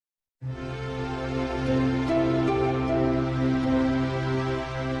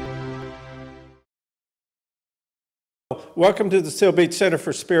Welcome to the Seal Beach Center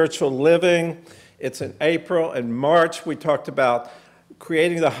for Spiritual Living. It's in April and March. We talked about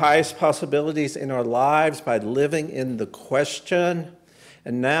creating the highest possibilities in our lives by living in the question.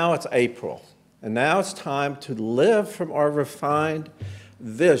 And now it's April. And now it's time to live from our refined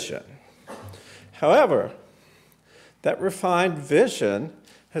vision. However, that refined vision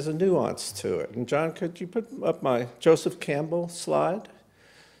has a nuance to it. And John, could you put up my Joseph Campbell slide?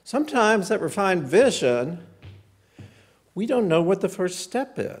 Sometimes that refined vision, we don't know what the first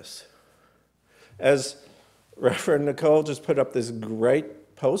step is. As Reverend Nicole just put up this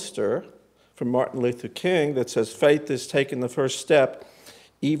great poster from Martin Luther King that says, faith is taking the first step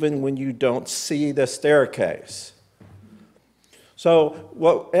even when you don't see the staircase. So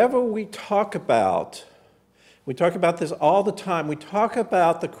whatever we talk about this all the time. We talk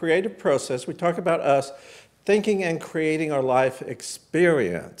about the creative process. We talk about us thinking and creating our life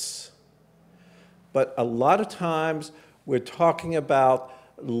experience. But a lot of times we're talking about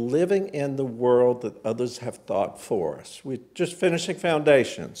living in the world that others have thought for us. We're just finishing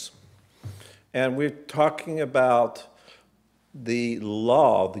foundations. And we're talking about the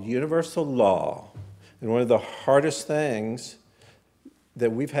law, the universal law. And one of the hardest things that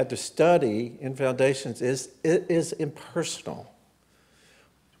we've had to study in foundations is it is impersonal,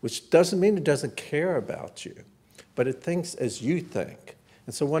 which doesn't mean it doesn't care about you, but it thinks as you think.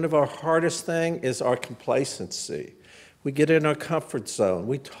 And so one of our hardest things is our complacency. We get in our comfort zone.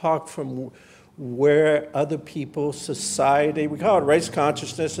 We talk from where other people, society, we call it race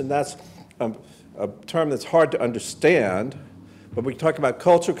consciousness, and that's a term that's hard to understand. But we can talk about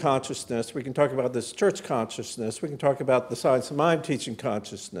culture consciousness, we can talk about this church consciousness, we can talk about the science of mind teaching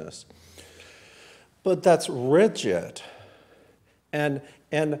consciousness. But that's rigid. And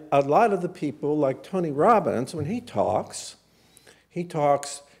a lot of the people, like Tony Robbins, when he talks,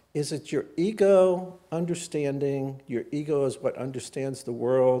 is it your ego understanding, your ego is what understands the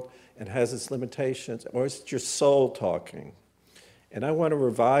world and has its limitations, or is it your soul talking? And I want to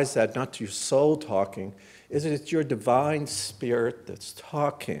revise that, not to your soul talking, is it your divine spirit that's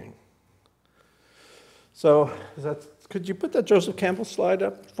talking? So, could you put that Joseph Campbell slide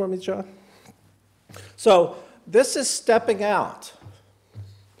up for me, John? So, this is stepping out.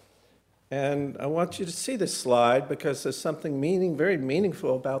 And I want you to see this slide because there's something very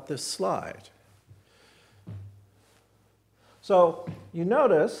meaningful about this slide. So, you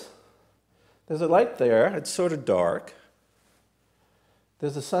notice there's a light there, it's sort of dark.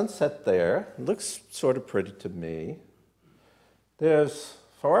 There's a sunset there. It looks sort of pretty to me. There's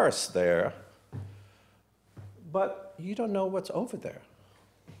forest there. But you don't know what's over there.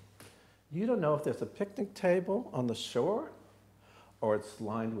 You don't know if there's a picnic table on the shore or it's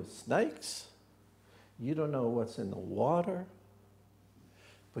lined with snakes. You don't know what's in the water.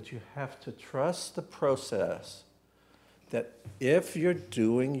 But you have to trust the process that if you're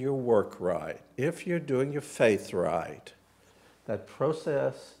doing your work right, if you're doing your faith right, that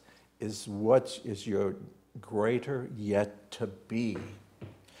process is what is your greater yet to be.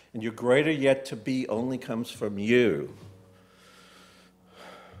 And your greater yet to be only comes from you.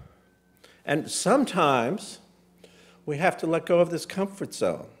 And sometimes we have to let go of this comfort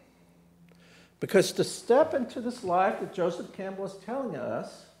zone. Because to step into this life that Joseph Campbell is telling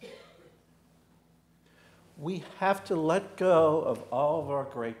us, we have to let go of all of our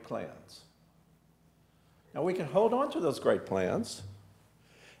great plans. Now, we can hold on to those great plans,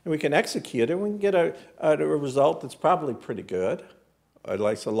 and we can execute it, and we can get a result that's probably pretty good. At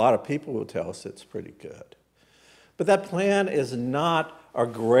least a lot of people will tell us it's pretty good. But that plan is not our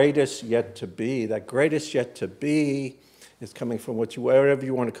greatest yet to be. That greatest yet to be is coming from whatever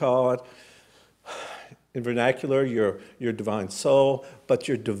you want to call it. In vernacular, your divine soul, but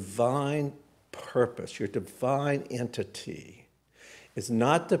your divine purpose, your divine entity is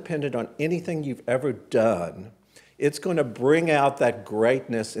not dependent on anything you've ever done. It's going to bring out that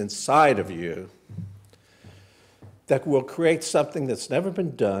greatness inside of you that will create something that's never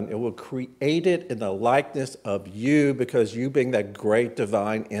been done. It will create it in the likeness of you because you being that great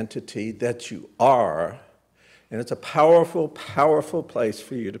divine entity that you are. And it's a powerful, powerful place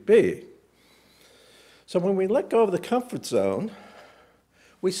for you to be. So when we let go of the comfort zone,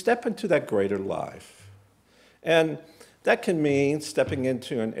 we step into that greater life. And that can mean stepping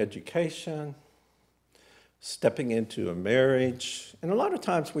into an education, stepping into a marriage. And a lot of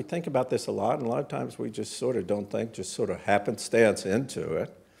times we think about this a lot, and a lot of times we just sort of don't think, just sort of happenstance into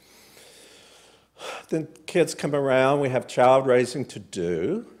it. Then kids come around, we have child raising to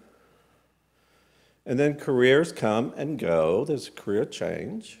do. And then careers come and go, there's a career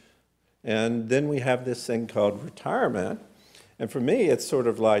change. And then we have this thing called retirement. And for me, it's sort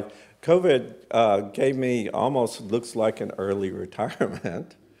of like COVID gave me almost looks like an early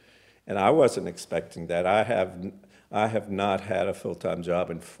retirement. And I wasn't expecting that. I have not had a full-time job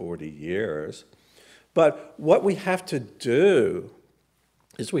in 40 years. But what we have to do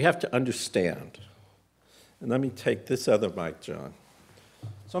is we have to understand. And let me take this other mic, John.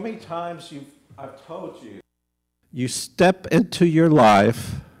 So many times I've told you, you step into your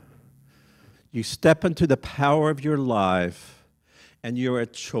life, you step into the power of your life, and you're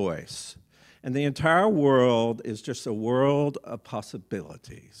at choice. And the entire world is just a world of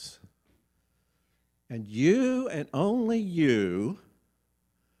possibilities. And you and only you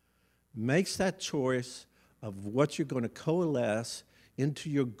makes that choice of what you're going to coalesce into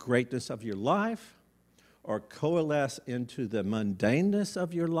your greatness of your life, or coalesce into the mundaneness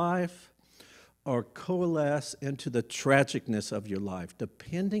of your life, or coalesce into the tragicness of your life,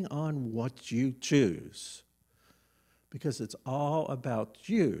 depending on what you choose, because it's all about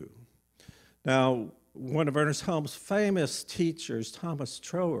you. Now, one of Ernest Holmes' famous teachers, Thomas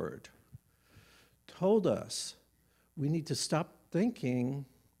Troward, told us we need to stop thinking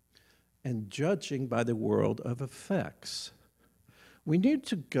and judging by the world of effects. We need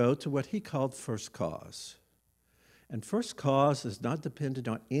to go to what he called first cause. And first cause is not dependent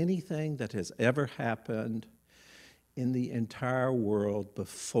on anything that has ever happened in the entire world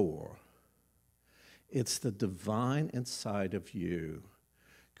before. It's the divine inside of you,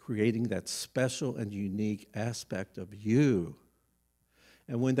 creating that special and unique aspect of you.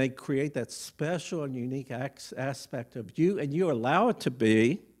 And when they create that special and unique aspect of you, and you allow it to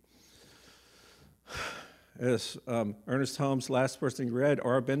be, as Ernest Holmes' last person he read,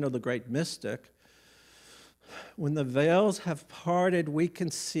 Aurobindo the great mystic, when the veils have parted, we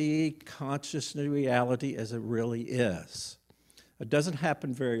can see conscious new reality as it really is. It doesn't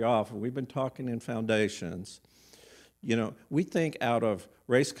happen very often. We've been talking in foundations. You know, we think out of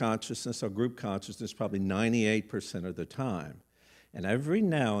race consciousness or group consciousness probably 98% of the time. And every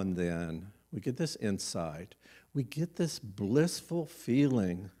now and then, we get this insight. We get this blissful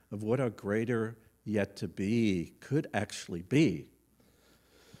feeling of what our greater yet to be could actually be.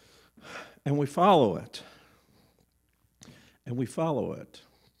 And we follow it. And we follow it.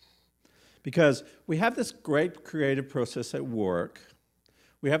 Because we have this great creative process at work.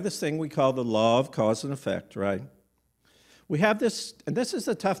 We have this thing we call the law of cause and effect, right? We have this, and this is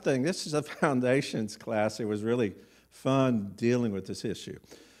the tough thing. This is a foundations class. It was really fun dealing with this issue.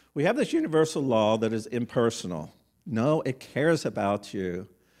 We have this universal law that is impersonal. No, it cares about you,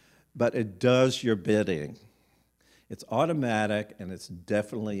 but it does your bidding. It's automatic, and it's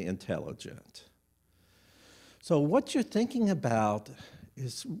definitely intelligent. So what you're thinking about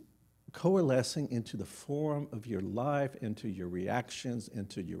is coalescing into the form of your life, into your reactions,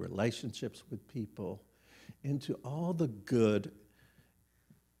 into your relationships with people, into all the good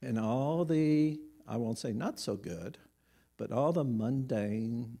and all the, I won't say not so good, but all the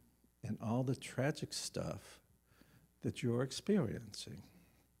mundane and all the tragic stuff that you're experiencing.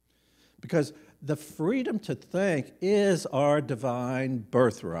 Because the freedom to think is our divine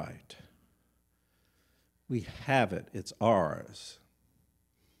birthright. We have it, it's ours.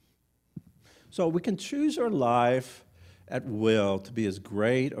 So we can choose our life at will to be as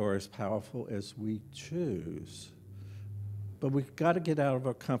great or as powerful as we choose. But we've got to get out of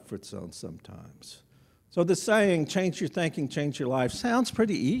our comfort zone sometimes. So the saying, change your thinking, change your life, sounds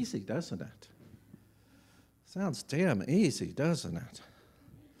pretty easy, doesn't it? Sounds damn easy, doesn't it?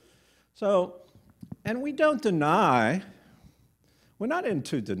 So, and we don't deny, we're not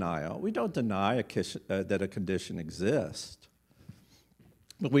into denial. We don't deny that a condition exists.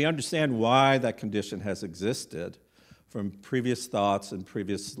 But we understand why that condition has existed from previous thoughts and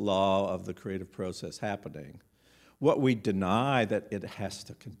previous law of the creative process happening. What we deny that it has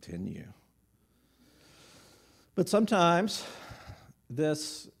to continue. But sometimes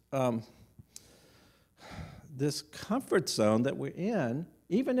this comfort zone that we're in,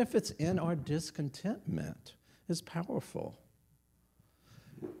 even if it's in our discontentment, is powerful.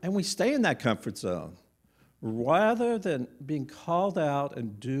 And we stay in that comfort zone rather than being called out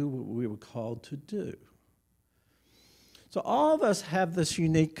and do what we were called to do. So all of us have this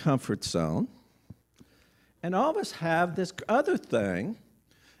unique comfort zone, and all of us have this other thing.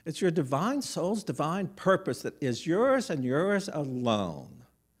 It's your divine soul's divine purpose that is yours and yours alone.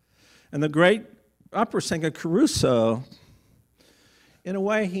 And the great opera singer Caruso, in a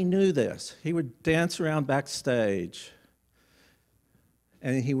way, he knew this. He would dance around backstage,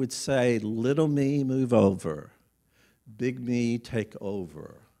 and he would say, little me, move over. Big me, take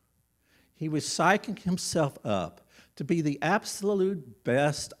over. He was psyching himself up to be the absolute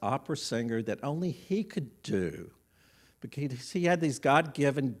best opera singer that only he could do, because he had these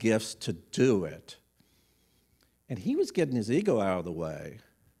God-given gifts to do it. And he was getting his ego out of the way,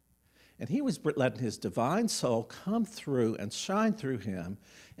 and he was letting his divine soul come through and shine through him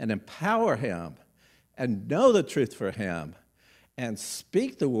and empower him and know the truth for him and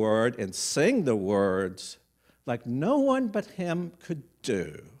speak the word and sing the words like no one but him could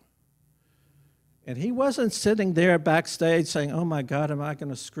do. And he wasn't sitting there backstage saying, oh my God, am I going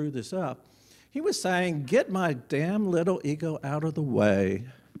to screw this up? He was saying, get my damn little ego out of the way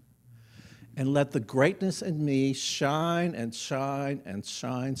and let the greatness in me shine and shine and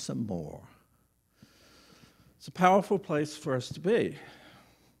shine some more. It's a powerful place for us to be.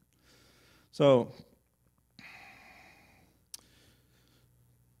 So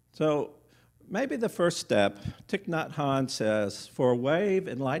maybe the first step, Thich Nhat Hanh says, for a wave,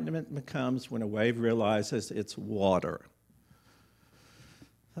 enlightenment becomes when a wave realizes it's water.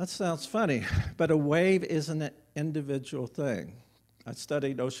 That sounds funny, but a wave isn't an individual thing. I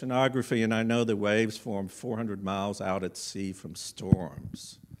studied oceanography, and I know the waves form 400 miles out at sea from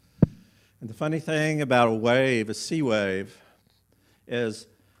storms. And the funny thing about a wave, a sea wave, is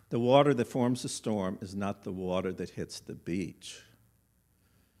the water that forms the storm is not the water that hits the beach.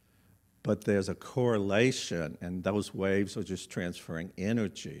 But there's a correlation, and those waves are just transferring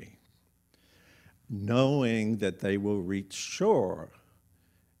energy, knowing that they will reach shore,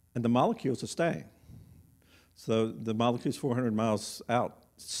 and the molecules are staying. So the molecules 400 miles out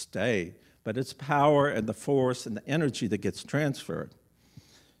stay, but it's power and the force and the energy that gets transferred.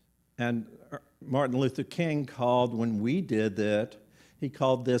 And Martin Luther King called, when we did that, he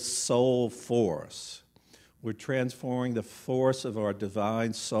called this soul force. We're transforming the force of our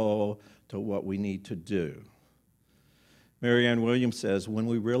divine soul to what we need to do. Marianne Williams says, when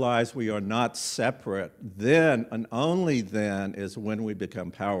we realize we are not separate, then and only then is when we become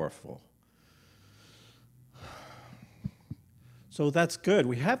powerful. So that's good.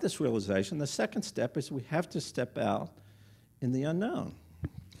 We have this realization. The second step is we have to step out in the unknown.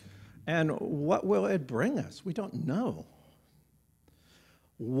 And what will it bring us? We don't know.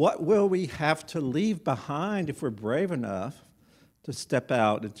 What will we have to leave behind if we're brave enough to step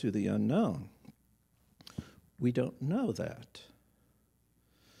out into the unknown? We don't know that.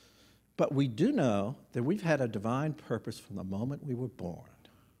 But we do know that we've had a divine purpose from the moment we were born.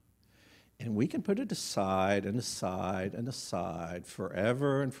 And we can put it aside and aside and aside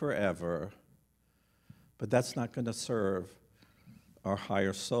forever and forever, but that's not going to serve our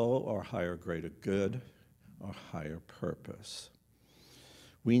higher soul, our higher greater good, our higher purpose.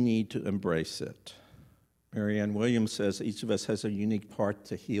 We need to embrace it. Marianne Williams says each of us has a unique part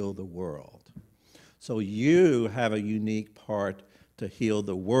to heal the world. So you have a unique part to heal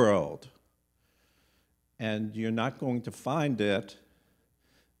the world. And you're not going to find it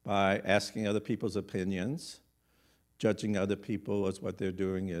by asking other people's opinions, judging other people as what they're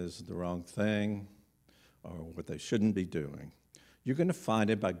doing is the wrong thing or what they shouldn't be doing. You're going to find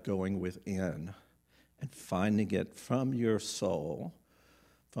it by going within and finding it from your soul,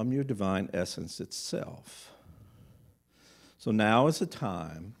 from your divine essence itself. So now is the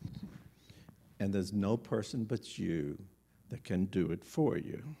time, and there's no person but you that can do it for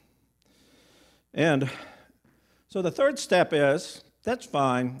you. And so the third step is, that's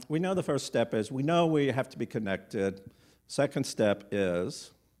fine. We know the first step is, we know we have to be connected. Second step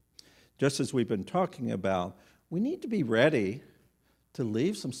is, just as we've been talking about, we need to be ready to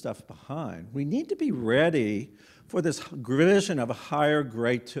leave some stuff behind. We need to be ready for this vision of a higher,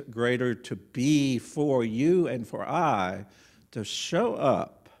 greater to be for you and for I to show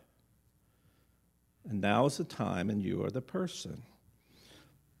up. And now is the time, and you are the person.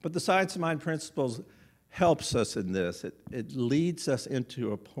 But the Science of Mind principles helps us in this. It leads us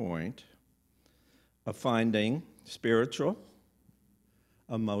into a point of finding spiritual,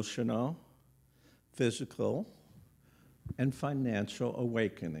 emotional, physical, and financial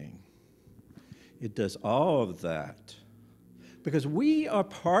awakening. It does all of that because we are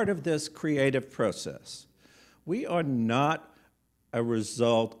part of this creative process. We are not a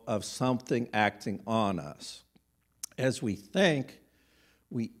result of something acting on us. As we think,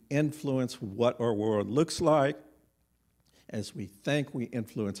 we influence what our world looks like. As we think, we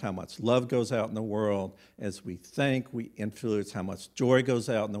influence how much love goes out in the world. As we think, we influence how much joy goes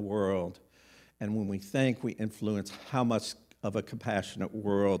out in the world. And when we think, we influence how much of a compassionate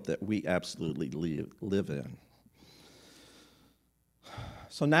world that we absolutely live in.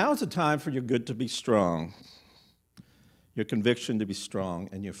 So now is the time for your good to be strong, your conviction to be strong,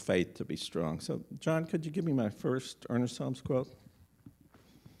 and your faith to be strong. So, John, could you give me my first Ernest Holmes quote?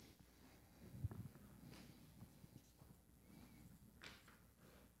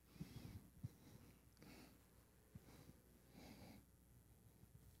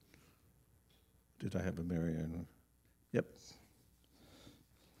 Did I have a Marianne? Yep.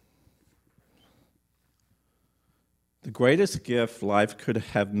 The greatest gift life could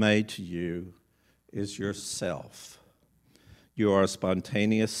have made to you is yourself. You are a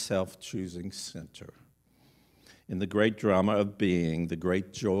spontaneous, self-choosing center. In the great drama of being, the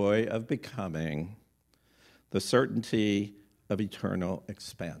great joy of becoming, the certainty of eternal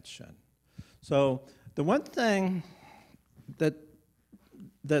expansion. So the one thing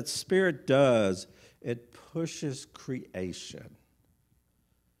that Spirit does, it pushes creation.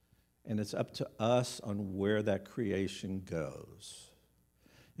 And it's up to us on where that creation goes.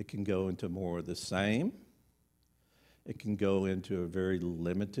 It can go into more of the same. It can go into a very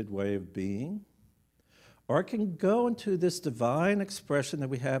limited way of being. Or it can go into this divine expression that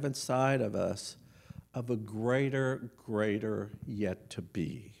we have inside of us of a greater yet to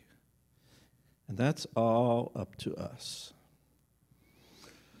be. And that's all up to us.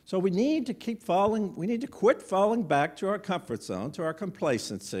 So we need to quit falling back to our comfort zone, to our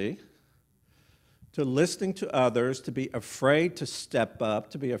complacency, to listening to others, to be afraid to step up,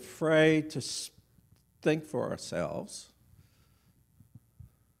 to be afraid to think for ourselves.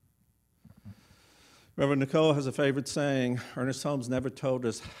 Reverend Nicole has a favorite saying, Ernest Holmes never told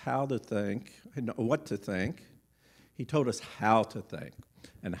us how to think, what to think. He told us how to think.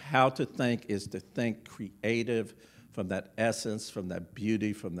 And how to think is to think creative from that essence, from that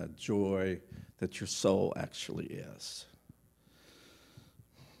beauty, from that joy that your soul actually is.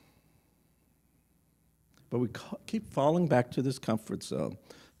 But we keep falling back to this comfort zone.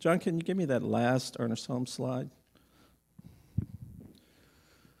 John, can you give me that last Ernest Holmes slide?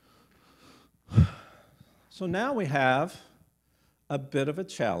 So now we have a bit of a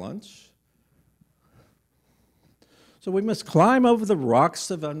challenge. So we must climb over the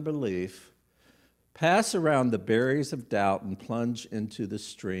rocks of unbelief, pass around the barriers of doubt, and plunge into the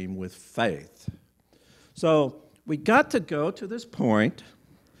stream with faith. So we got to go to this point.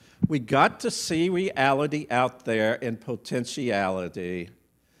 We got to see reality out there in potentiality.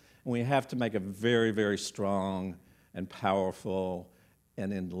 And we have to make a very strong and powerful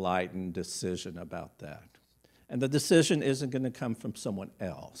and enlightened decision about that. And the decision isn't going to come from someone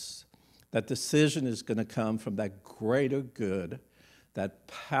else. That decision is going to come from that greater good, that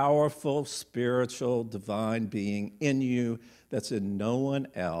powerful, spiritual, divine being in you that's in no one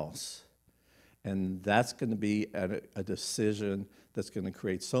else. And that's going to be a decision that's going to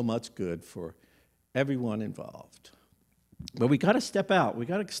create so much good for everyone involved. But we got to step out. We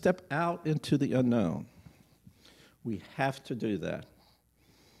got to step out into the unknown. We have to do that.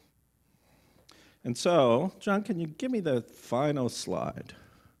 And so, John, can you give me the final slide?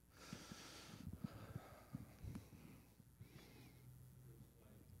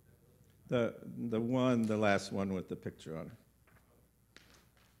 The last one with the picture on it.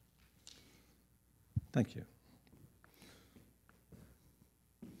 Thank you.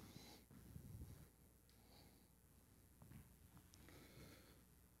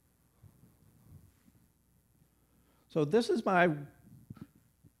 So this is my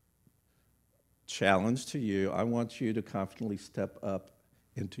challenge to you. I want you to confidently step up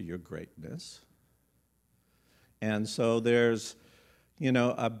into your greatness. And so there's,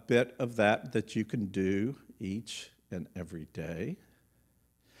 a bit of that you can do each and every day.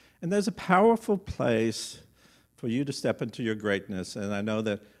 And there's a powerful place for you to step into your greatness. And I know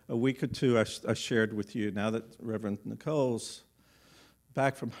that a week or two I shared with you, now that Reverend Nicole's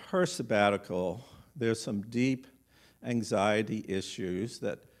back from her sabbatical, there's some deep anxiety issues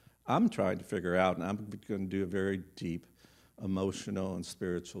that I'm trying to figure out, and I'm going to do a very deep emotional and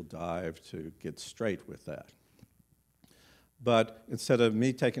spiritual dive to get straight with that. But instead of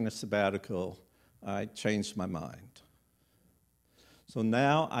me taking a sabbatical, I changed my mind. So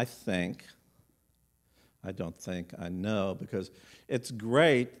now I don't think, I know, because it's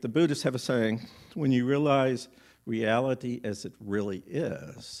great. The Buddhists have a saying, when you realize reality as it really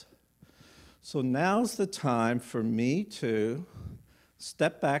is. So now's the time for me to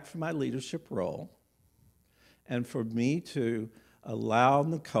step back from my leadership role and for me to allow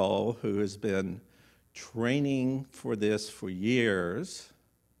Nicole, who has been training for this for years,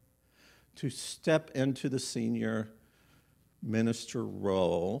 to step into the senior minister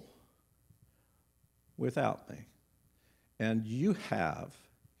role without me. And you have,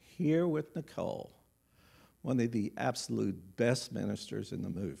 here with Nicole, one of the absolute best ministers in the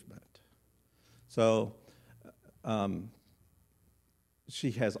movement. So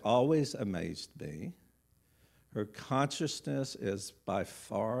she has always amazed me. Her consciousness is by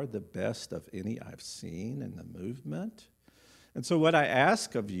far the best of any I've seen in the movement. And so what I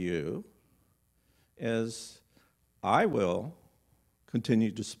ask of you is I will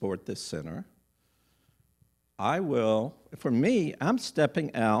continue to support this center. for me, I'm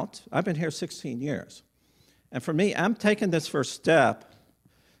stepping out. I've been here 16 years. And for me, I'm taking this first step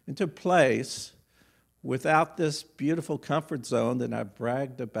into a place without this beautiful comfort zone that I've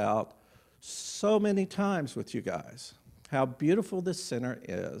bragged about so many times with you guys. How beautiful this center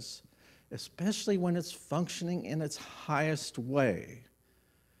is, especially when it's functioning in its highest way.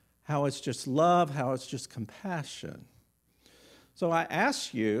 How it's just love, how it's just compassion. So I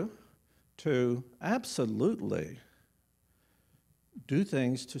ask you to absolutely do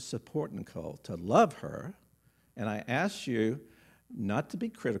things to support Nicole, to love her, and I ask you not to be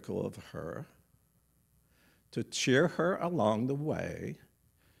critical of her, to cheer her along the way,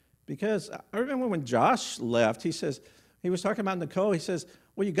 because I remember when Josh left, he was talking about Nicole, he says,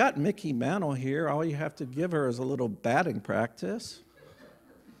 well, you got Mickey Mantle here, all you have to give her is a little batting practice.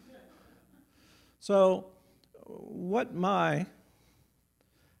 So what my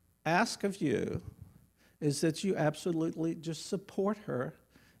ask of you is that you absolutely just support her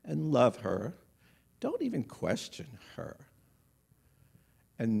and love her. Don't even question her.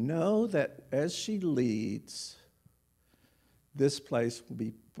 And know that as she leads, this place will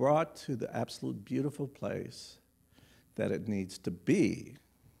be brought to the absolute beautiful place that it needs to be.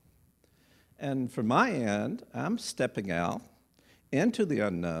 And from my end, I'm stepping out into the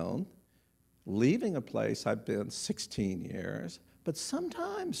unknown, leaving a place I've been 16 years, but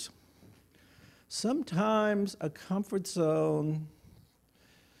sometimes a comfort zone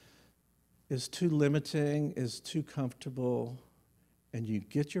is too limiting, is too comfortable, and you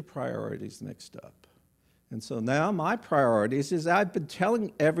get your priorities mixed up. And so now my priorities is, I've been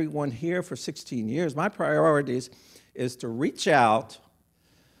telling everyone here for 16 years, my priorities is to reach out,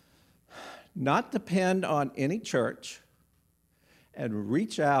 not depend on any church, and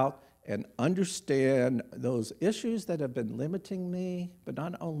reach out and understand those issues that have been limiting me, but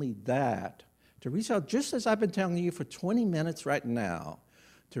not only that, to reach out, just as I've been telling you for 20 minutes right now,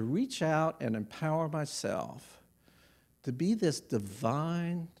 to reach out and empower myself to be this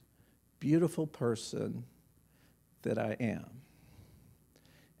divine, beautiful person that I am.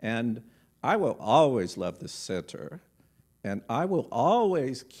 And I will always love this center, and I will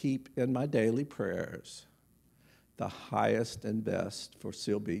always keep in my daily prayers the highest and best for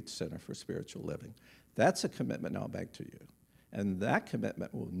Seal Beach Center for Spiritual Living. That's a commitment I'll make to you. And that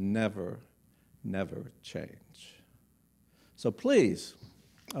commitment will never, never change. So please,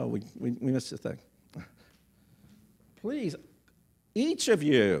 we missed a thing. Please, each of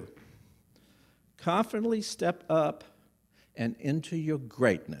you, confidently step up and into your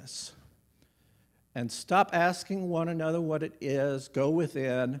greatness. And stop asking one another what it is. Go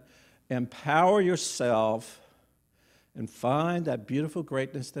within, empower yourself, and find that beautiful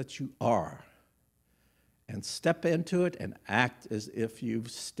greatness that you are. And step into it and act as if you've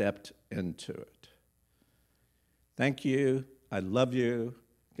stepped into it. Thank you. I love you.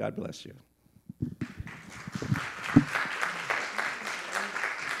 God bless you.